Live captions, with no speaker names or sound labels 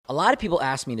A lot of people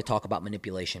ask me to talk about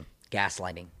manipulation,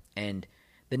 gaslighting, and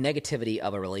the negativity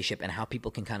of a relationship and how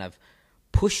people can kind of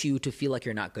push you to feel like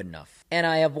you're not good enough. And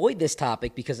I avoid this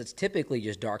topic because it's typically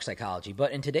just dark psychology.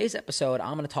 But in today's episode,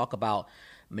 I'm going to talk about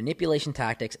manipulation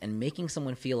tactics and making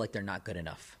someone feel like they're not good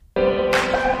enough.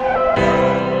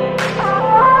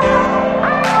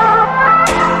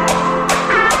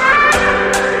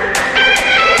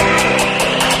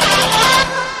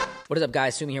 What is up,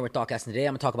 guys? Sumi here with ThoughtCast, and today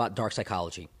I'm going to talk about dark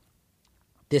psychology.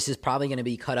 This is probably going to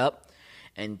be cut up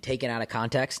and taken out of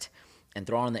context and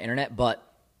thrown on the internet, but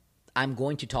I'm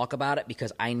going to talk about it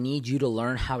because I need you to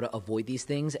learn how to avoid these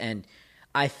things. And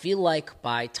I feel like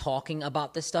by talking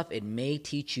about this stuff, it may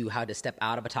teach you how to step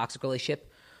out of a toxic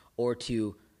relationship or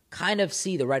to kind of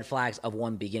see the red flags of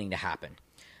one beginning to happen.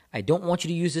 I don't want you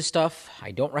to use this stuff.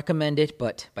 I don't recommend it,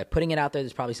 but by putting it out there,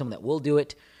 there's probably someone that will do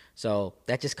it. So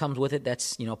that just comes with it.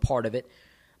 That's, part of it.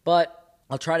 But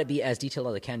I'll try to be as detailed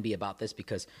as I can be about this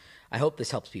because I hope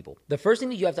this helps people. The first thing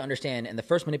that you have to understand, and the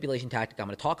first manipulation tactic I'm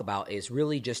going to talk about, is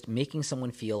really just making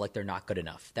someone feel like they're not good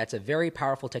enough. That's a very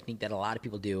powerful technique that a lot of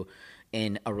people do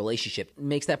in a relationship. It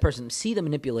makes that person see the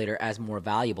manipulator as more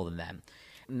valuable than them.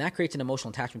 And that creates an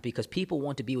emotional attachment because people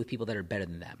want to be with people that are better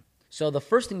than them. So the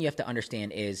first thing you have to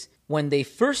understand is when they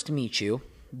first meet you,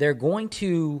 they're going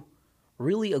to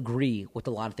really agree with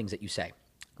a lot of things that you say.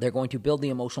 They're going to build the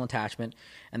emotional attachment,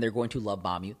 and they're going to love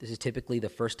bomb you. This is typically the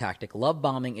first tactic. Love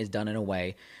bombing is done in a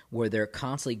way where they're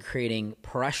constantly creating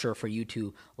pressure for you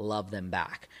to love them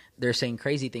back. They're saying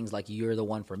crazy things like, "You're the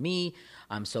one for me.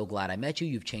 I'm so glad I met you.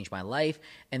 You've changed my life."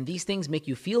 And these things make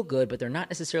you feel good, but they're not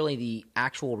necessarily the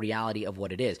actual reality of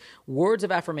what it is. Words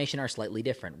of affirmation are slightly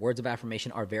different. Words of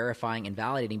affirmation are verifying and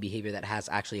validating behavior that has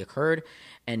actually occurred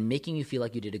and making you feel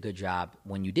like you did a good job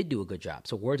when you did do a good job.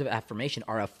 So words of affirmation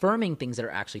are affirming things that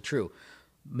are actually true.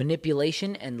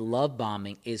 Manipulation and love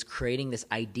bombing is creating this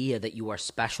idea that you are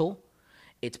special.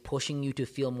 It's pushing you to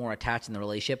feel more attached in the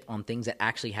relationship on things that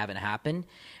actually haven't happened.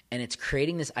 And it's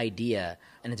creating this idea,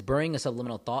 and it's burning a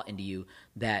subliminal thought into you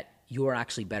that you are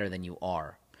actually better than you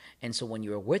are. And so when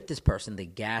you're with this person, they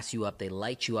gas you up, they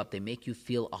light you up, they make you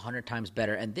feel 100 times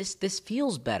better. And this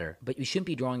feels better, but you shouldn't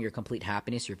be drawing your complete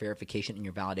happiness, your verification, and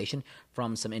your validation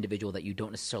from some individual that you don't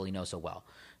necessarily know so well.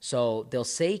 So they'll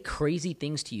say crazy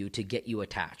things to you to get you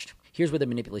attached. Here's where the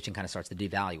manipulation kind of starts, the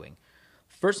devaluing.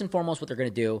 First and foremost, what they're going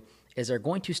to do is they're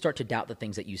going to start to doubt the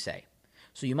things that you say.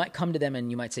 So you might come to them and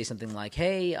you might say something like,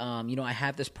 "Hey, I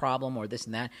have this problem," or this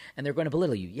and that, and they're going to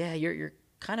belittle you. "Yeah, you're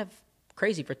kind of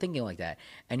crazy for thinking like that."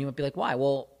 And you might be like, "Why?"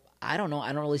 "Well, I don't know.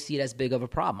 I don't really see it as big of a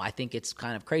problem. I think it's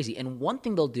kind of crazy." And one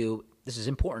thing they'll do, this is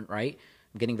important, right?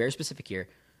 I'm getting very specific here.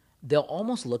 They'll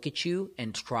almost look at you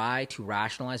and try to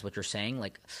rationalize what you're saying.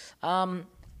 Like, I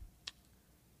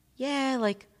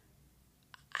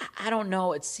don't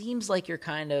know. It seems like you're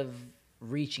kind of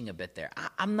reaching a bit there.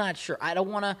 I'm not sure. I don't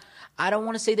want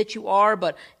to say that you are,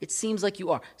 but it seems like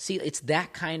you are. See, it's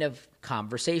that kind of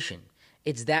conversation.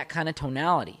 It's that kind of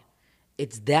tonality.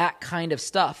 It's that kind of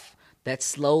stuff that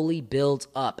slowly builds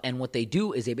up. And what they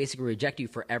do is they basically reject you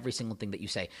for every single thing that you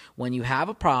say. When you have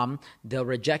a problem, they'll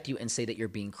reject you and say that you're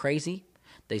being crazy.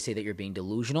 They say that you're being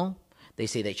delusional. They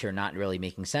say that you're not really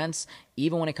making sense.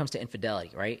 Even when it comes to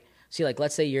infidelity, right? See, like,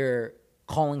 let's say you're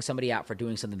calling somebody out for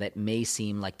doing something that may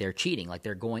seem like they're cheating, like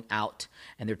they're going out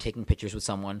and they're taking pictures with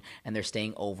someone and they're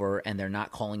staying over and they're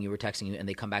not calling you or texting you, and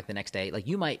they come back the next day. Like,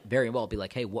 you might very well be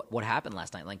like, "Hey, what happened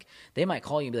last night?" Like, they might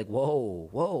call you and be like,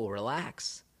 whoa,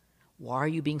 relax. Why are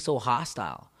you being so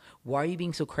hostile? Why are you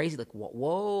being so crazy? Like,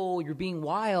 whoa, you're being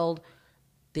wild.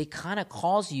 They kind of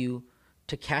cause you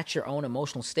to catch your own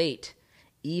emotional state,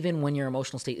 even when your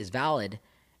emotional state is valid,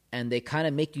 and they kind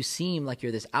of make you seem like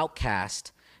you're this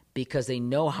outcast because they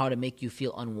know how to make you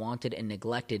feel unwanted and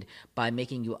neglected by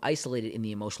making you isolated in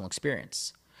the emotional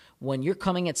experience. When you're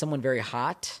coming at someone very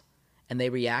hot and they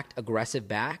react aggressive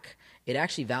back, it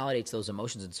actually validates those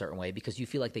emotions in a certain way because you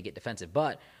feel like they get defensive.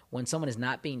 But when someone is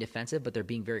not being defensive, but they're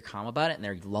being very calm about it and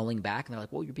they're lulling back and they're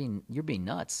like, "Whoa, you're being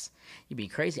nuts. You're being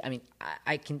crazy." I mean,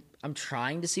 I'm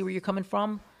trying to see where you're coming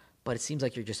from, but it seems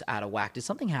like you're just out of whack. Did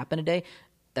something happen today?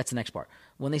 That's the next part.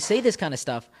 When they say this kind of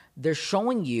stuff, they're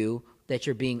showing you that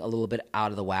you're being a little bit out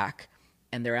of the whack,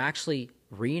 and they're actually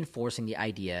reinforcing the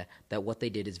idea that what they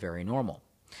did is very normal.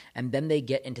 And then they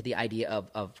get into the idea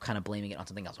of kind of blaming it on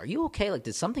something else. "Are you okay? Like,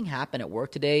 did something happen at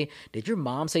work today? Did your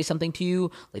mom say something to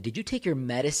you? Like, did you take your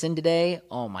medicine today?"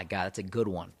 Oh my God, that's a good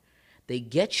one. They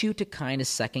get you to kind of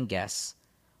second guess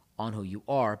on who you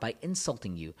are by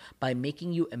insulting you, by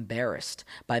making you embarrassed,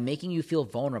 by making you feel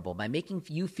vulnerable, by making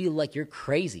you feel like you're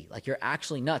crazy, like you're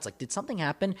actually nuts. Like, did something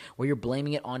happen where you're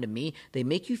blaming it onto me? They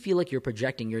make you feel like you're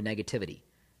projecting your negativity.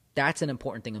 That's an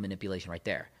important thing of manipulation right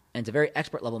there. And it's a very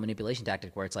expert level manipulation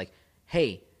tactic where it's like,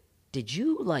 hey, did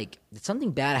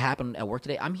something bad happen at work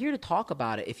today? I'm here to talk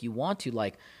about it. If you want to,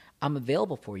 like, I'm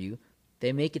available for you.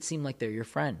 They make it seem like they're your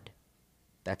friend.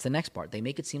 That's the next part. They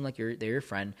make it seem like they're your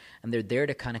friend, and they're there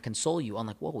to kind of console you on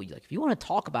like, whoa, like if you want to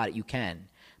talk about it, you can,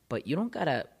 but you don't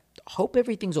gotta hope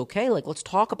everything's okay. Like, let's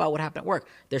talk about what happened at work.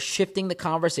 They're shifting the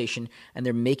conversation, and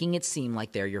they're making it seem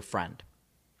like they're your friend.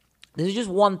 This is just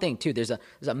one thing, too. There's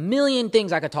a million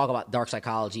things I could talk about dark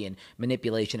psychology and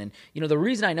manipulation. And, the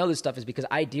reason I know this stuff is because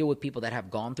I deal with people that have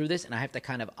gone through this, and I have to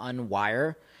kind of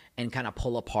unwire and kind of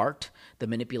pull apart the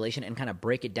manipulation and kind of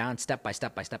break it down step by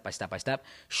step by step by step by step,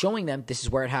 showing them this is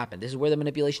where it happened. This is where the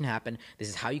manipulation happened. This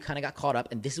is how you kind of got caught up.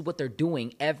 And this is what they're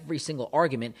doing every single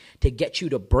argument to get you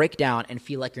to break down and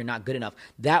feel like you're not good enough.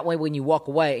 That way, when you walk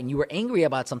away and you were angry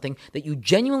about something that you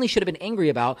genuinely should have been angry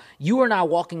about, you are now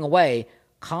walking away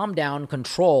calm down,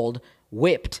 controlled,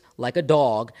 whipped like a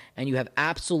dog, and you have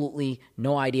absolutely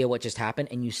no idea what just happened,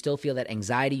 and you still feel that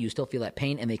anxiety, you still feel that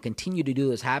pain, and they continue to do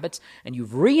those habits, and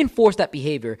you've reinforced that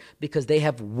behavior because they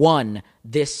have won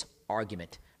this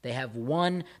argument. They have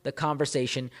won the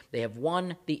conversation, they have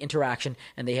won the interaction,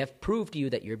 and they have proved to you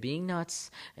that you're being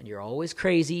nuts, and you're always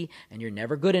crazy, and you're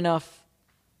never good enough.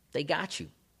 They got you.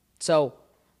 So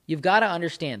you've got to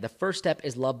understand the first step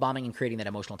is love bombing and creating that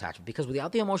emotional attachment, because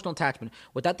without the emotional attachment,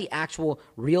 without the actual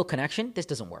real connection, this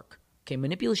doesn't work. Okay,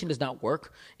 manipulation does not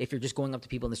work if you're just going up to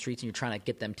people in the streets and you're trying to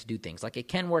get them to do things. Like, it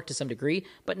can work to some degree,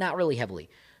 but not really heavily.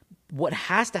 What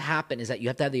has to happen is that you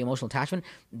have to have the emotional attachment,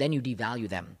 then you devalue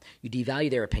them. You devalue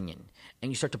their opinion,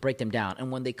 and you start to break them down.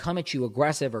 And when they come at you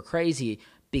aggressive or crazy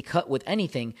because with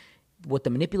anything, what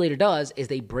the manipulator does is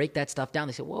they break that stuff down.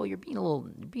 They say, whoa, you're being a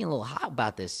little hot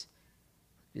about this.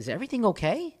 Is everything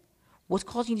okay? What's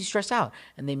causing you to stress out?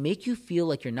 And they make you feel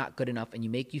like you're not good enough, and you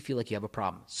make you feel like you have a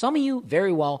problem. Some of you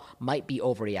very well might be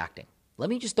overreacting. Let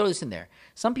me just throw this in there.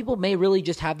 Some people may really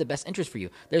just have the best interest for you.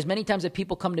 There's many times that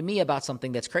people come to me about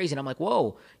something that's crazy, and I'm like,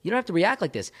 whoa, you don't have to react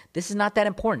like this. This is not that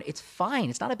important. It's fine.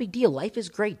 It's not a big deal. Life is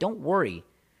great. Don't worry.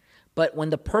 But when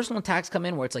the personal attacks come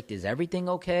in where it's like, is everything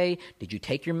okay? Did you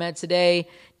take your meds today?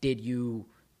 Did you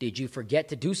forget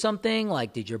to do something?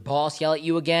 Like, did your boss yell at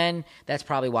you again? That's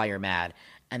probably why you're mad.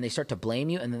 And they start to blame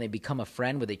you, and then they become a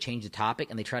friend where they change the topic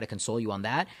and they try to console you on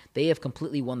that. They have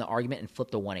completely won the argument and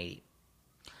flipped a 180.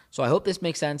 So I hope this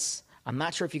makes sense. I'm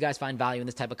not sure if you guys find value in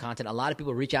this type of content. A lot of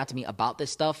people reach out to me about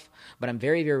this stuff, but I'm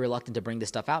very, very reluctant to bring this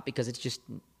stuff out because it's just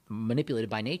manipulated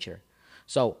by nature.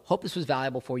 So hope this was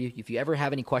valuable for you. If you ever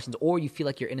have any questions or you feel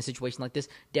like you're in a situation like this,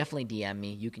 definitely DM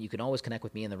me. You can always connect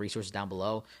with me in the resources down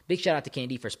below. Big shout out to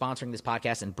Candy for sponsoring this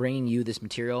podcast and bringing you this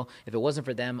material. If it wasn't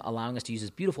for them allowing us to use this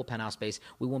beautiful penthouse space,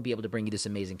 we won't be able to bring you this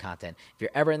amazing content. If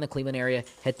you're ever in the Cleveland area,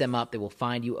 hit them up. They will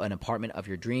find you an apartment of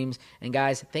your dreams. And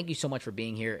guys, thank you so much for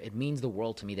being here. It means the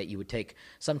world to me that you would take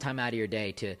some time out of your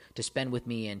day to spend with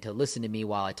me and to listen to me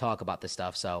while I talk about this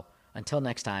stuff. So until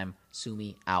next time,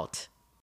 Sumi out.